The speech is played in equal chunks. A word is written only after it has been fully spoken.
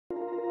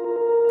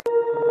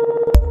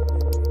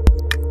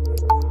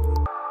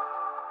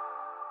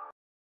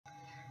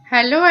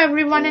Hello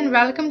everyone and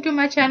welcome to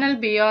my channel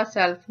Be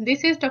Yourself.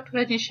 This is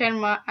Dr.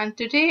 Sharma and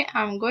today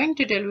I am going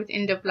to deal with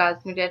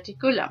endoplasmic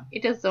reticulum.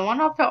 It is one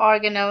of the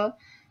organelle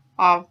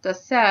of the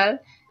cell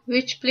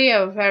which play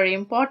a very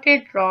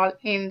important role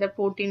in the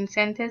protein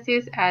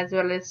synthesis as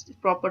well as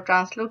proper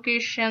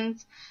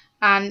translocations,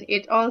 and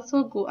it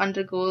also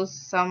undergoes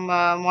some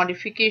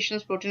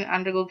modifications. Protein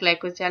undergo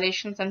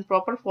glycosylations and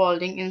proper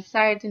folding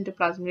inside the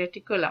endoplasmic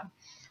reticulum.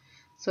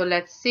 So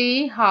let's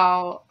see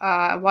how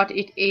what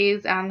it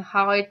is and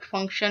how it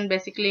functions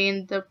basically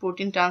in the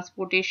protein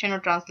transportation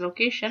or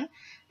translocation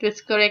to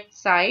its correct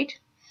site.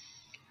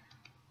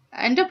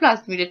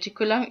 Endoplasmic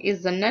reticulum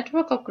is the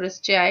network of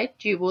cryptid,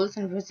 tubules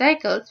and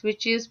vesicles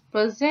which is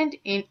present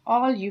in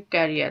all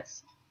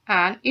eukaryotes,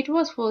 and it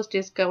was first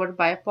discovered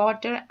by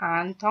Porter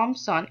and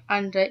Thompson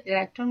under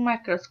electron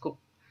microscope.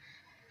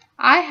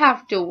 I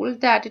have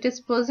told that it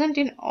is present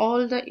in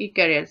all the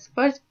eukaryotes,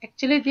 but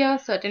actually there are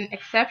certain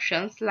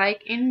exceptions,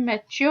 like in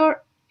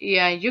mature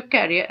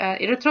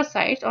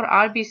erythrocytes or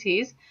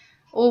RBCs,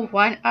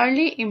 ovine,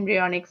 early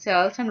embryonic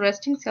cells and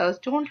resting cells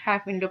don't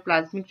have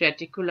endoplasmic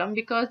reticulum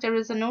because there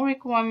is no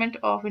requirement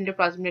of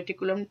endoplasmic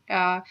reticulum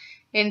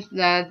in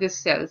this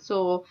cell.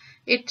 So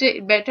it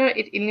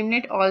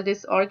eliminate all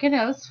these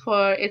organelles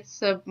for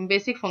its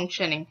basic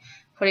functioning.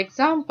 For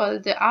example,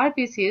 the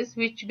RBCs,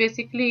 which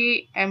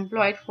basically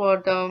employed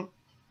for the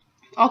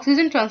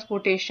oxygen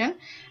transportation,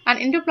 and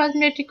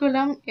endoplasmic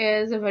reticulum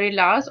is a very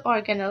large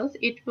organelle.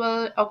 It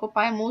will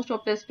occupy most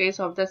of the space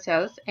of the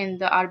cells in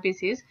the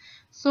RBCs.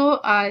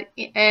 So,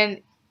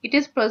 and it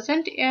is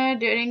present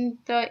during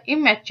the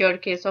immature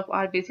case of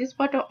RBCs,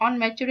 but on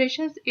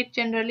maturations, it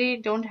generally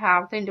don't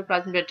have the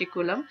endoplasmic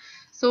reticulum.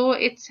 So,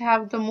 it's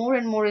have the more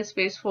and more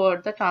space for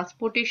the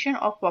transportation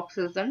of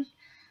oxygen,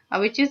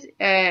 which is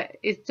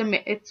its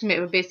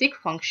basic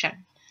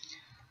function.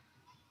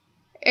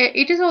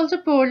 It is also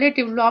poorly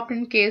developed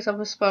in case of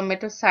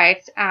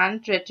spermatocytes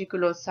and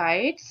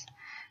reticulocytes,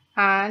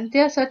 and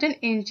there are certain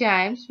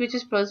enzymes which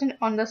is present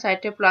on the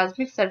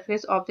cytoplasmic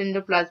surface of the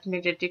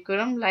endoplasmic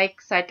reticulum,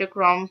 like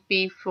Cytochrome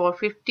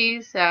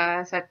P-450,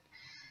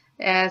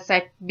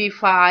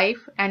 B5,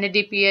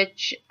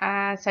 NADH,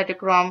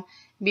 Cytochrome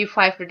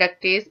B5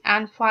 reductase,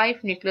 and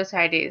 5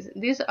 nucleosidase.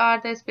 These are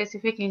the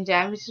specific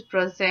enzymes which is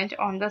present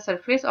on the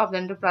surface of the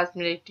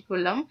endoplasmic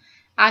reticulum,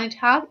 and it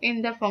helps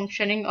in the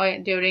functioning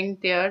during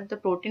the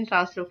protein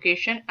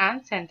translocation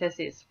and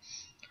synthesis.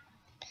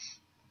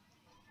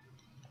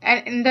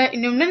 And in the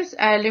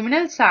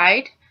luminal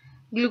side,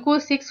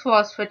 glucose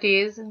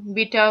 6-phosphatase,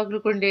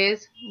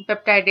 beta-glucuronidase,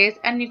 peptidase,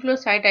 and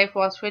nucleoside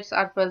diphosphates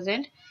are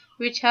present,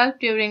 which help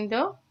during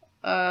the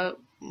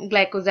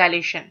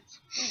glycosylations.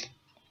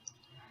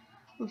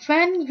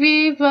 When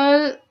we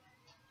will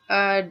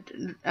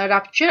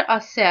rupture a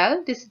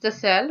cell, this is the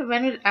cell,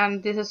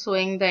 and this is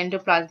showing the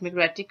endoplasmic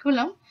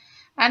reticulum.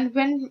 And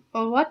when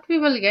what we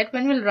will get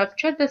when we will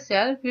rupture the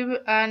cell, we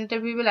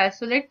will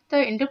isolate the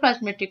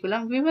endoplasmic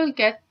reticulum, we will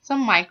get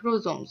some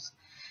microsomes,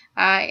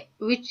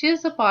 which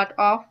is a part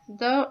of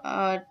the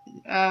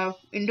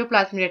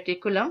endoplasmic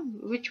reticulum,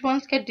 which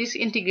once get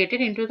disintegrated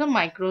into the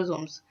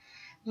microsomes.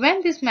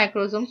 When we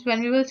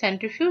will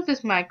centrifuge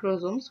these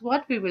microsomes,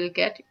 what we will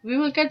get? We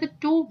will get the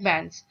two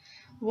bands.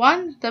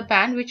 One, the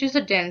band which is the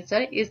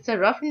denser, is the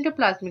rough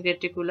endoplasmic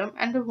reticulum,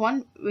 and the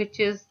one which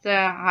is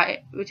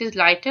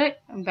lighter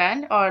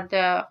band or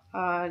the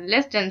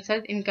less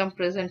denser in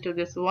comparison to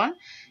this one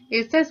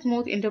is the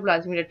smooth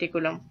endoplasmic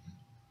reticulum.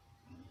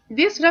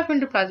 This rough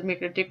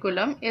endoplasmic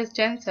reticulum is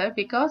denser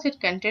because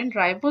it contains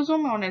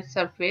ribosome on its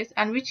surface,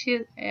 and which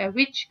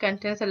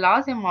contains a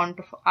large amount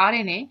of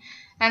RNA,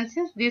 and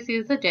since this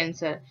is the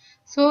denser.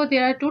 So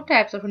there are two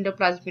types of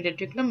endoplasmic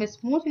reticulum: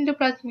 smooth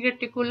endoplasmic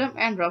reticulum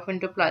and rough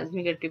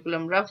endoplasmic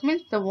reticulum. Rough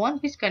means the one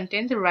which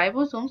contains the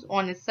ribosomes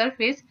on its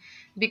surface,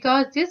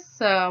 because this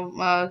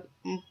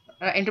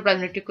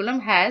endoplasmic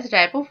reticulum has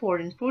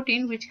riboforeign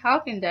protein which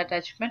help in the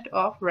attachment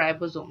of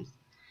ribosomes.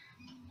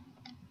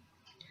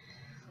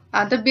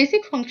 The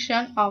basic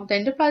function of the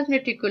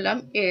endoplasmic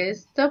reticulum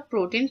is the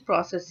protein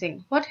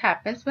processing. What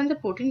happens when the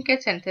protein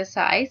gets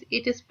synthesized?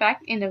 It is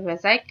packed in a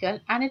vesicle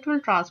and it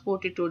will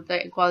transport it to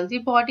the Golgi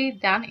body.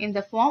 Then in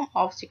the form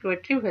of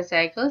secretory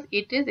vesicles,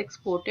 it is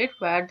exported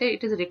where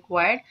it is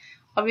required,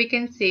 or we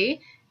can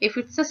say if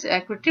it's a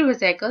secretory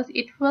vesicles,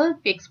 it will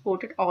be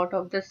exported out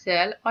of the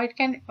cell, or it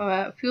can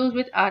fuse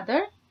with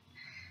other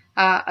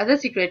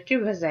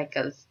secretory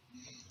vesicles.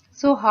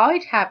 So how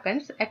it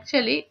happens?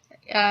 Actually,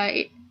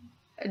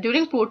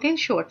 during protein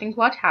sorting,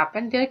 what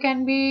happened? There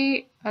can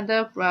be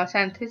the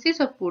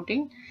synthesis of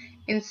protein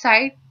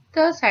inside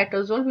the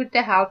cytosol with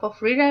the help of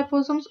free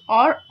ribosomes,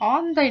 or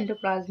on the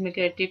endoplasmic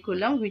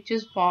reticulum, which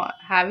is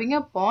having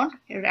a bond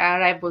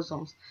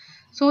ribosomes.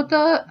 So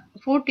the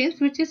proteins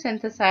which is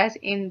synthesized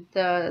in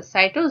the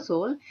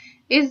cytosol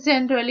is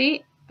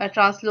generally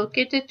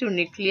translocated to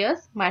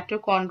nucleus,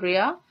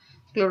 mitochondria,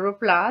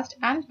 chloroplast,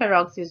 and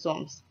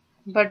peroxisomes.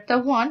 But the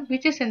one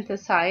which is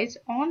synthesized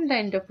on the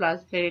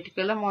endoplasmic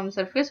reticulum, on the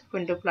surface of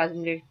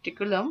endoplasmic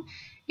reticulum,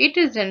 it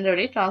is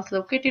generally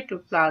translocated to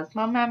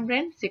plasma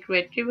membrane,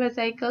 secretory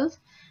vesicles,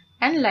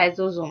 and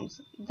lysosomes.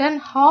 Then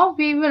how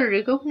we will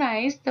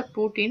recognize the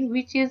protein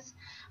which is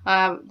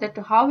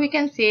how we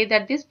can say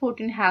that this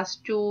protein has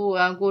to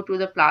go to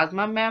the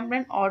plasma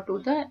membrane or to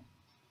the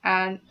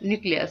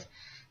nucleus.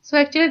 So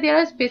actually there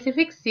are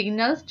specific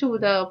signals to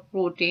the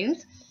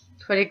proteins.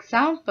 For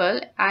example,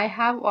 I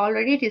have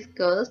already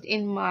discussed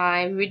in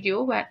my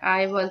video when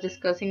I was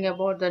discussing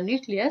about the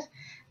nucleus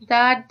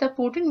that the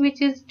protein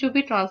which is to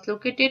be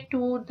translocated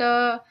to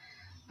the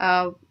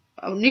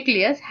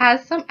nucleus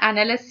has some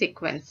analysis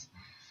sequence.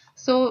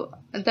 So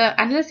the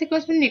analysis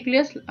sequence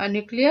means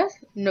nucleus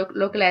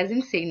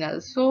localizing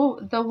signals. So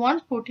the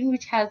one protein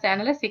which has the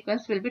analysis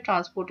sequence will be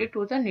transported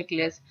to the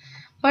nucleus.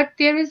 But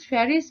there is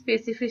very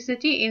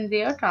specificity in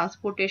their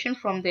transportation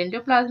from the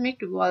endoplasmic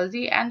to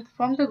Golgi and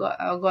from the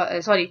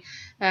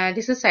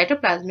this is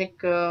cytoplasmic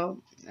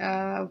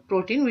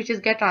protein which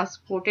is get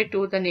transported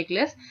to the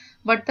nucleus,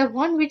 but the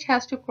one which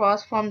has to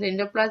cross from the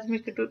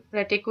endoplasmic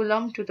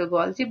reticulum to the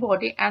Golgi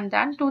body and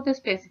then to the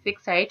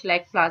specific site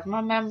like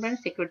plasma membrane,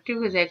 secretory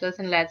vesicles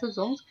and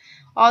lysosomes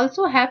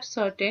also have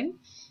certain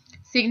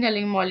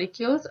signaling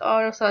molecules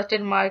or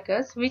certain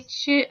markers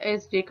which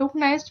is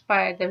recognized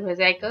by the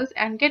vesicles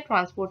and get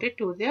transported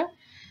to their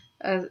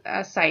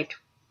site.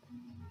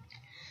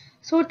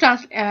 So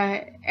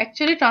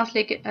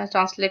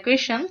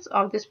translocations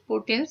of these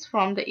proteins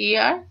from the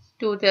ER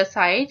to their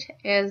site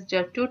is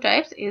just two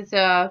types, is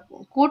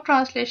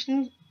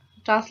co-translation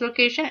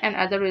translocation and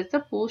other is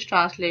the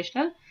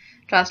post-translational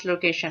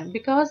translocation,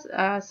 because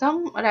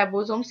some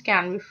ribosomes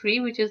can be free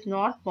which is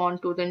not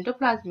bound to the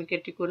endoplasmic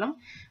reticulum.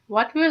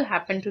 What will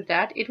happen to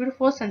that? It will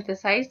first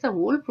synthesize the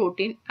whole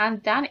protein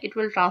and then it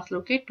will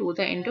translocate to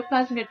the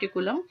endoplasmic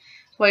reticulum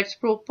for its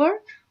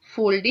proper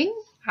folding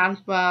and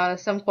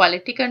some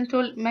quality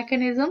control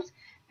mechanisms,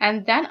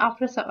 and then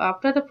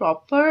after the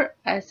proper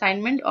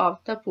assignment of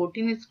the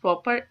protein is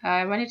proper,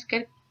 when it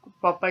gets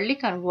properly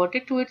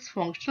converted to its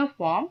functional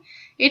form,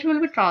 it will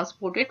be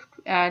transported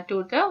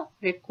to the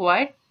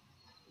required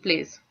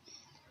place.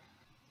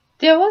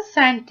 There was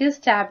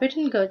scientist Tabit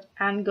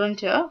and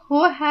Gunter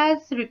who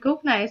has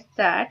recognized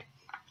that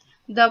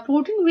the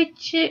protein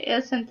which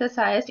is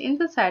synthesized in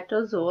the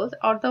cytosols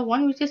or the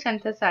one which is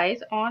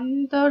synthesized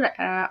on the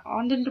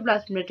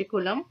endoplasmic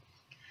reticulum,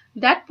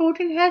 that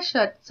protein has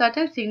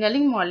certain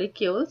signaling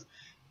molecules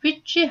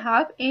which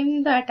have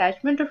in the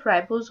attachment of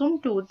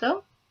ribosome to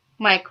the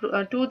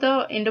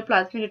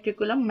endoplasmic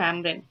reticulum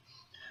membrane,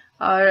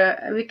 or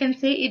we can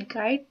say it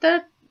guides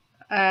the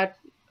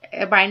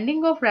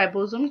binding of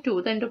ribosome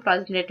to the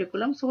endoplasmic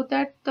reticulum so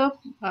that the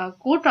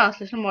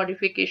co-translation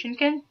modification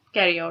can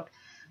carry out.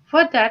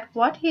 For that,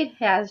 what they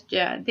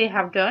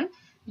have done,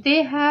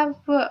 they have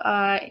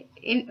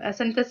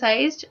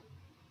synthesized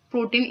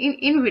protein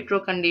in vitro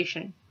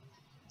condition.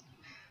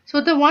 So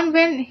the one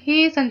when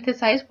he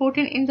synthesized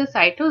protein in the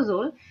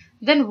cytosol,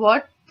 then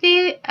what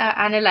they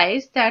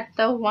analyzed that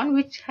the one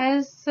which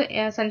has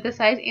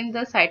synthesized in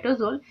the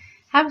cytosol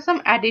have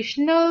some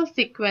additional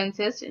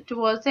sequences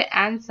towards the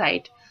end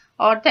site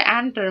or the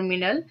end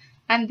terminal,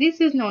 and this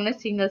is known as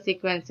signal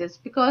sequences,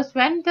 because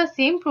when the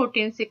same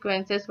protein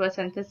sequences were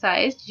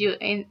synthesized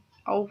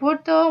over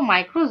the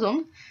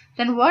microsome,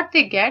 then what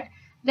they get,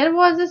 there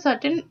was a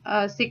certain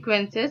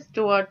sequences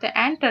toward the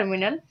end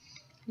terminal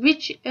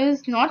which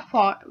is not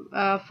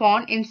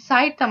found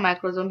inside the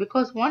microsome,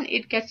 because one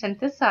it gets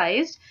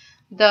synthesized,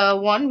 the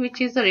one which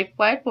is the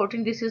required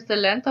protein, this is the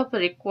length of the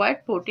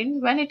required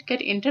protein, when it get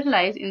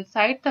internalized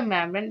inside the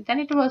membrane, then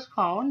it was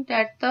found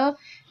that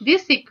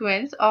this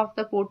sequence of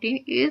the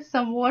protein is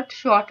somewhat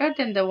shorter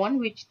than the one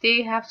which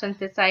they have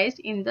synthesized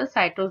in the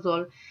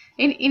cytosol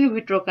in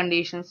vitro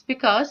conditions,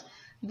 because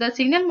the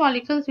signal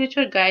molecules which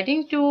were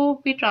guiding to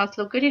be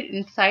translocated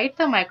inside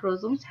the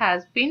microsomes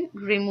has been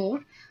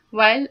removed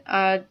while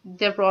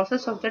the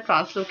process of the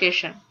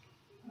translocation.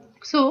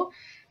 So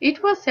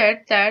it was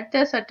said that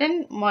there are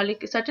certain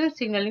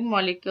signaling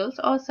molecules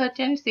or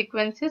certain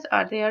sequences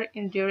are there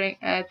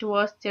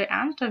towards their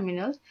end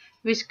terminals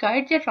which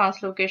guide their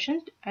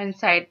translocation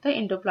inside the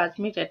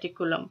endoplasmic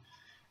reticulum.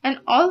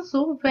 And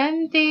also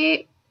when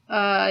they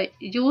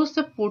use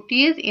the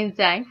protease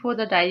enzyme for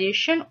the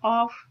digestion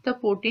of the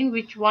protein,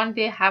 which one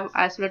they have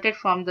isolated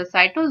from the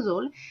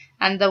cytosol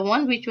and the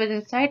one which was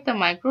inside the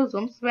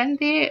microsomes, when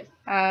they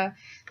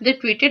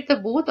treated the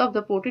both of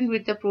the protein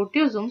with the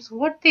proteosomes,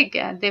 what they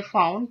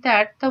found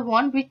that the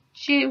one which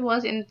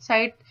was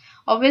inside,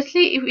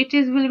 obviously if it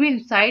will be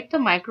inside the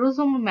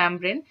microsome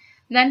membrane,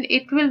 then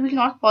it will be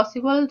not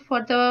possible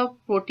for the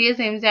protease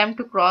enzyme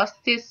to cross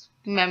this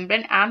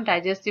membrane and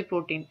digest the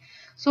protein.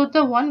 So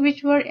the one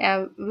which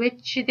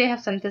they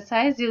have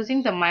synthesized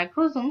using the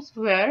microsomes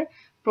were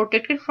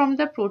protected from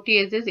the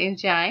proteases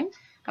enzyme,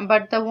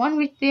 but the one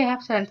which they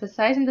have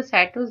synthesized in the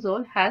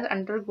cytosol has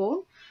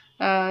undergone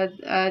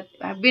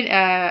have been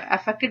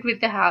affected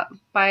with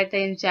by the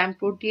enzyme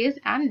protease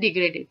and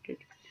degraded.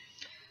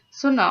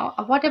 So now,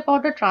 what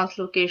about the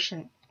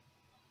translocation?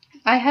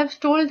 I have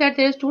told that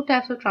there is two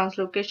types of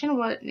translocation.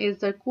 One is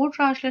the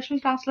co-translational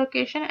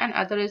translocation and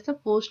other is the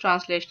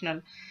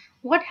post-translational.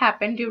 What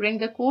happened during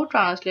the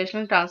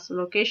co-translational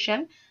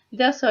translocation?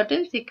 there are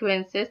certain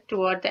sequences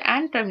toward the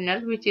N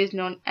terminal which is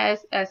known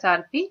as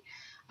SRP,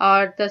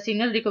 or the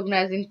signal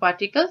recognizing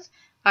particles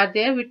are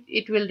there.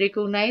 It will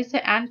recognize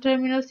the N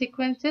terminal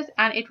sequences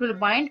and it will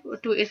bind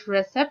to its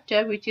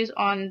receptor which is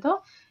on the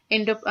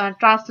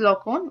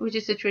translocon, which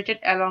is situated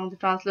along the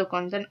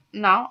translocon. Then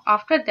now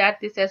after that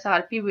this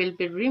SRP will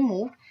be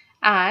removed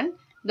and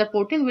the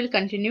protein will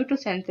continue to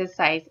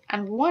synthesize,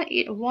 and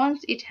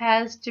once it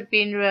has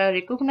been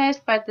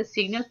recognized by the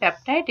signal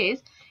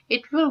peptidase,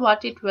 it will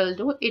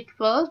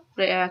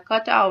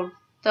cut out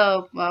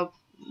the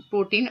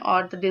protein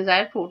or the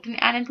desired protein,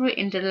 and it will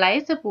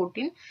internalize the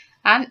protein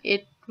and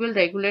it will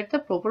regulate the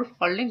proper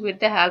folding with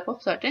the help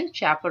of certain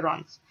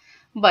chaperones.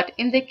 But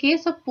in the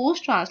case of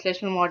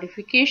post-translational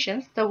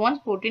modifications, the one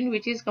protein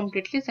which is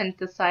completely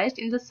synthesized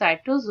in the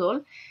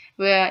cytosol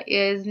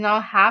is now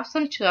have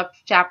some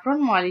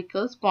chaperone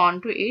molecules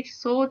bound to it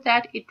so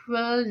that it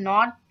will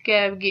not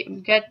get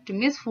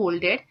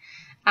misfolded,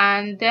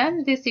 and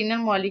then the signal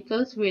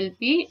molecules will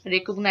be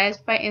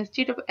recognized by,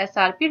 instead of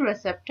SRP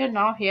receptor,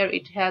 now here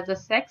it has a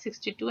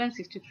SEC62 and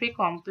 63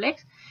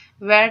 complex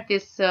where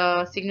this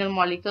signal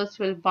molecules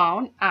will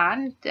bound,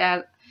 and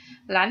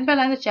line by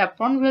line the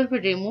chaperone will be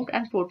removed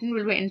and protein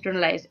will be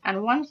internalized,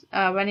 and once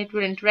when it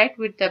will interact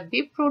with the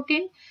B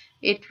protein,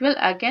 it will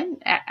again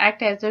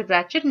act as a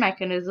ratchet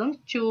mechanism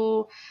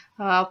to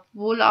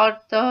pull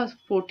out the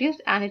proteins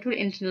and it will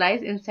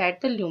internalize inside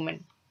the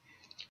lumen.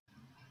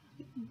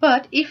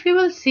 But if you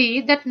will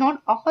see that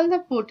not all the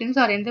proteins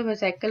are in the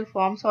vesicle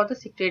forms or the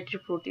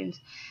secretory proteins.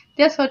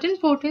 There are certain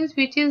proteins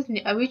which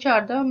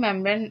are the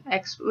membrane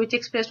which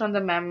expressed on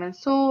the membrane.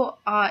 So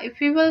if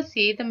we will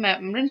see the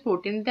membrane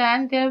protein,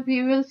 then there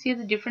we will see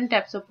the different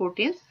types of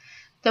proteins.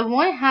 The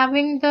one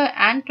having the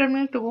N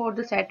terminal toward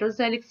the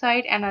cytosolic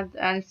side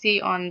and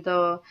see on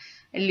the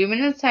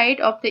luminal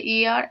side of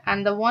the ER,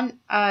 and the one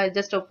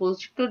just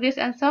opposite to this,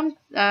 and some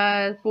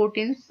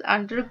proteins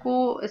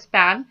undergo a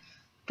span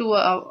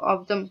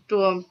along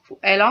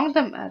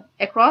them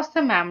across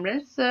the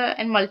membranes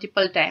and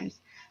multiple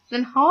times.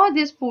 Then how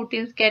these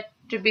proteins get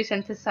to be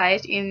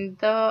synthesized in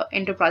the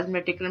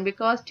endoplasmic reticulum?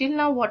 Because till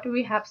now what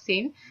we have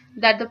seen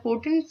that the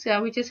proteins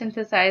which is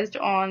synthesized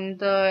on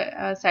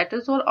the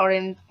cytosol or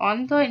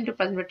on the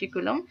endoplasmic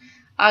reticulum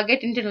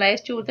get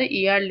internalized to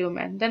the ER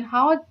lumen. Then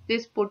how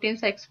these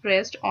proteins are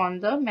expressed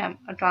on the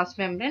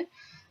transmembrane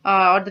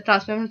or the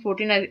transmembrane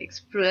protein are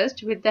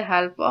expressed with the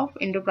help of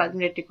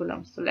endoplasmic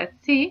reticulum. So let's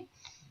see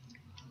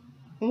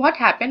what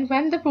happens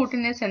when the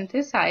protein is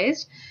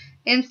synthesized.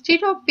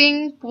 Instead of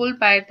being pulled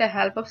by the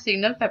help of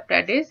signal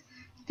peptidase,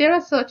 there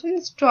are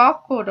certain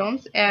stop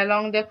codons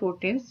along the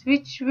proteins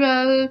which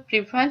will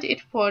prevent it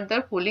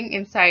further pulling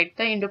inside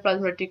the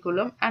endoplasmic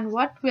reticulum, and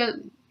what will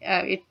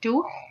it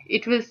do?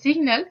 It will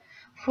signal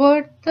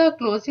for the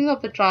closing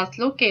of the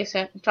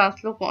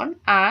translocon,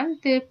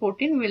 and the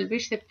protein will be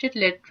shifted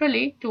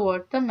laterally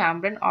toward the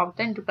membrane of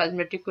the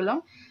endoplasmic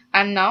reticulum.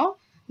 And now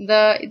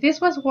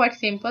this was quite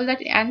simple,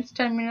 that N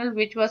terminal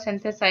which was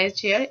synthesized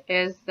here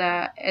is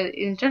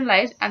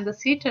internalized and the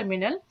C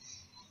terminal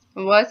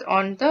was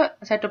on the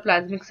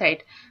cytoplasmic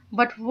side.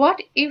 But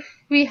what if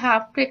we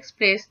have to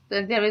express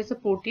that there is a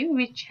protein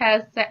which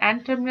has the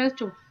N terminal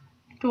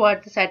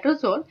toward the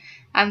cytosol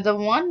and the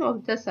one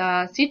of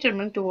the C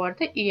terminal toward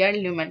the ER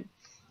lumen?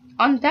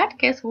 On that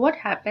case, what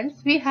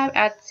happens? We have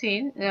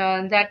seen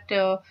that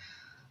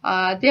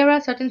there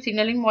are certain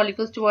signaling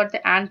molecules toward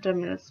the N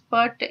terminals,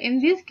 but in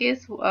this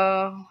case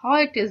how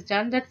it is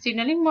done, that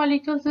signaling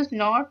molecules is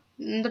not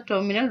in the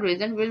terminal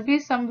region, will be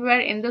somewhere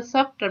in the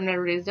sub-terminal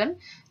region,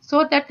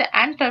 so that the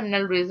N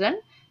terminal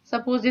region,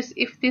 suppose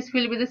if this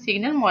will be the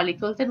signal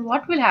molecules, then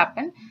what will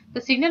happen?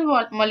 The signal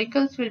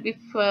molecules will be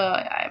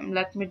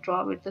let me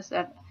draw with this.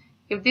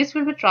 If this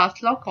will be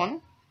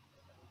translocon,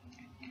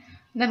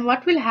 then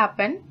what will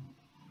happen?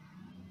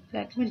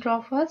 Let me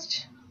draw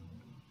first.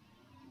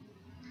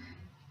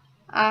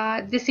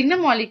 The signal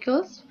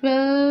molecules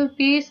will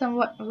be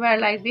somewhere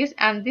like this,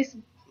 and this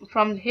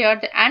from here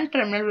the N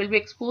terminal will be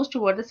exposed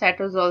toward the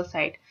cytosol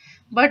side.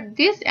 But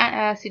these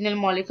signal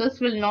molecules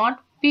will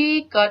not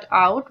be cut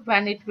out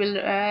when it will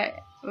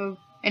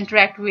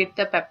interact with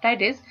the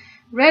peptidase.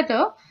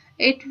 Rather,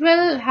 it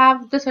will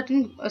have the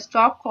certain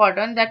stop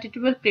codon that it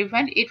will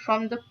prevent it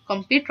from the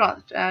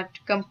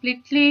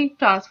completely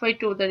transfer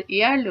to the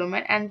ER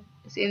lumen, and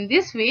in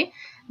this way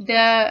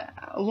the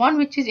one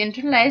which is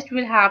internalized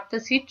will have the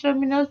C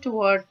terminal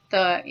toward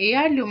the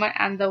ER lumen,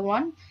 and the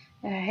one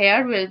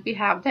here will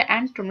have the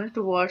N terminal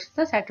towards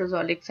the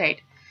cytosolic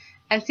side.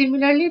 And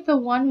similarly, the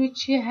one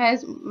which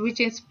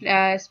is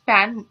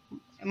span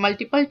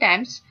multiple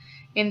times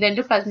in the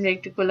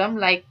endoplasmic reticulum,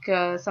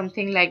 like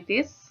something like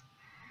this.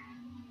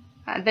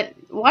 Then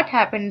what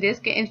happened is,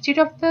 instead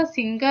of the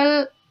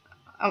single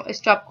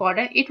stop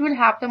codon, it will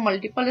have the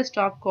multiple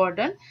stop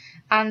codon,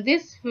 and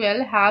this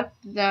will help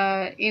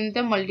in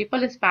the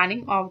multiple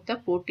spanning of the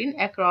protein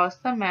across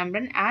the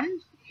membrane,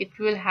 and it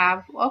will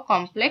have a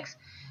complex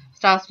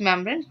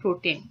transmembrane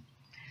protein.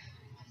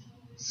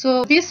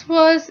 So this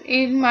was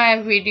in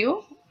my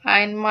video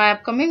In my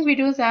upcoming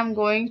videos, I am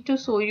going to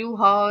show you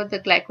how the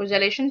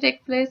glycosylation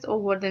takes place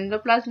over the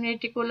endoplasmic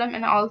reticulum,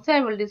 and also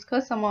I will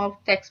discuss some of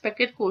the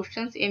expected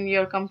questions in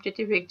your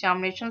competitive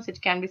examinations.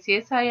 It can be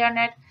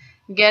CSIR-NET,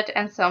 GET,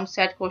 and some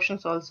set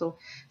questions also.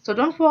 So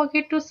don't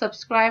forget to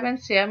subscribe and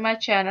share my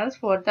channels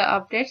for the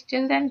updates.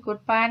 Till then,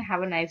 goodbye and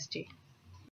have a nice day.